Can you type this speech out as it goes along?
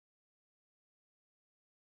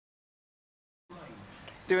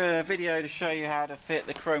do a video to show you how to fit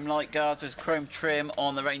the chrome light guards with chrome trim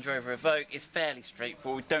on the Range Rover Evoque. It's fairly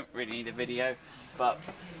straightforward, don't really need a video, but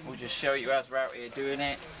we'll just show you as we're out here doing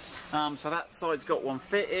it. So that side's got one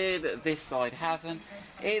fitted, this side hasn't.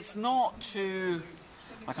 It's not too,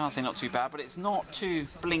 I can't say not too bad, but it's not too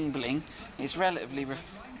bling bling. It's relatively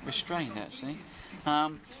restrained actually.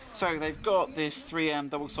 So they've got this 3M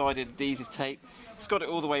double-sided adhesive tape. It's got it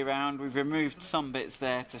all the way around. We've removed some bits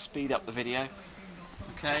there to speed up the video.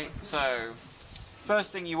 Okay, so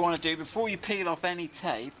first thing you want to do before you peel off any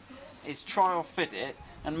tape is trial fit it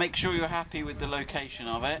and make sure you're happy with the location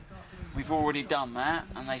of it. We've already done that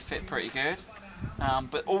and they fit pretty good,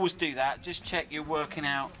 but always do that. Just check you're working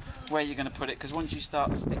out where you're going to put it, because once you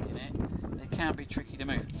start sticking it, they can be tricky to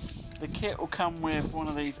move. The kit will come with one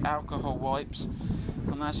of these alcohol wipes,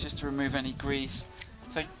 and that's just to remove any grease.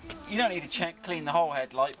 So you don't need to clean the whole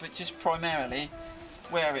headlight, but just primarily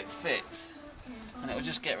where it fits, and it will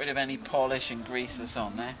just get rid of any polish and grease that's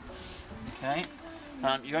on there. Okay,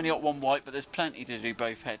 you only got one wipe, but there's plenty to do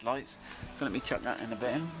both headlights. So let me chuck that in a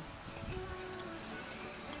bit.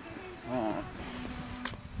 Right.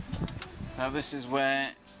 So this is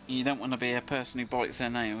where you don't want to be a person who bites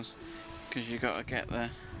their nails, because you've got to get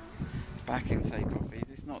the backing tape off these.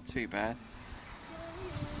 It's not too bad.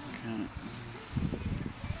 Okay.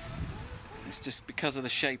 It's just because of the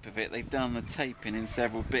shape of it, they've done the taping in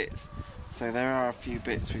several bits. So there are a few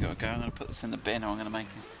bits we've got to go. I'm going to put this in the bin, or I'm going to make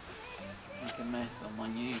a mess on my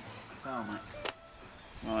new tarmac.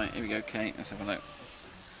 Right, here we go, Kate. Let's have a look.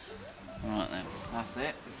 Right then, that's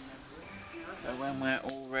it. So when we're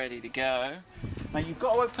all ready to go, now you've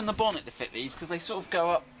got to open the bonnet to fit these, because they sort of go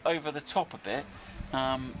up over the top a bit,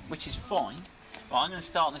 which is fine. But I'm going to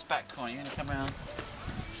start on this back corner. You're going to come around,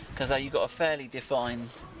 because you've got a fairly defined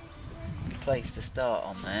place to start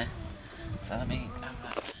on there. So let me have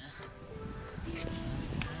that there.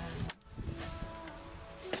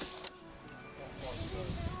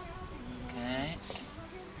 Okay.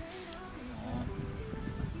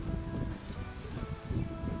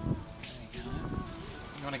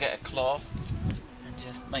 You want to get a cloth and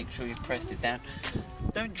just make sure you've pressed it down.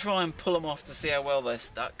 Don't try and pull them off to see how well they're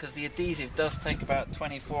stuck, because the adhesive does take about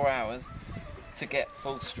 24 hours to get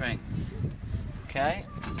full strength. Okay,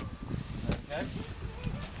 there we go.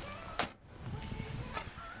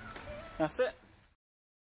 That's it.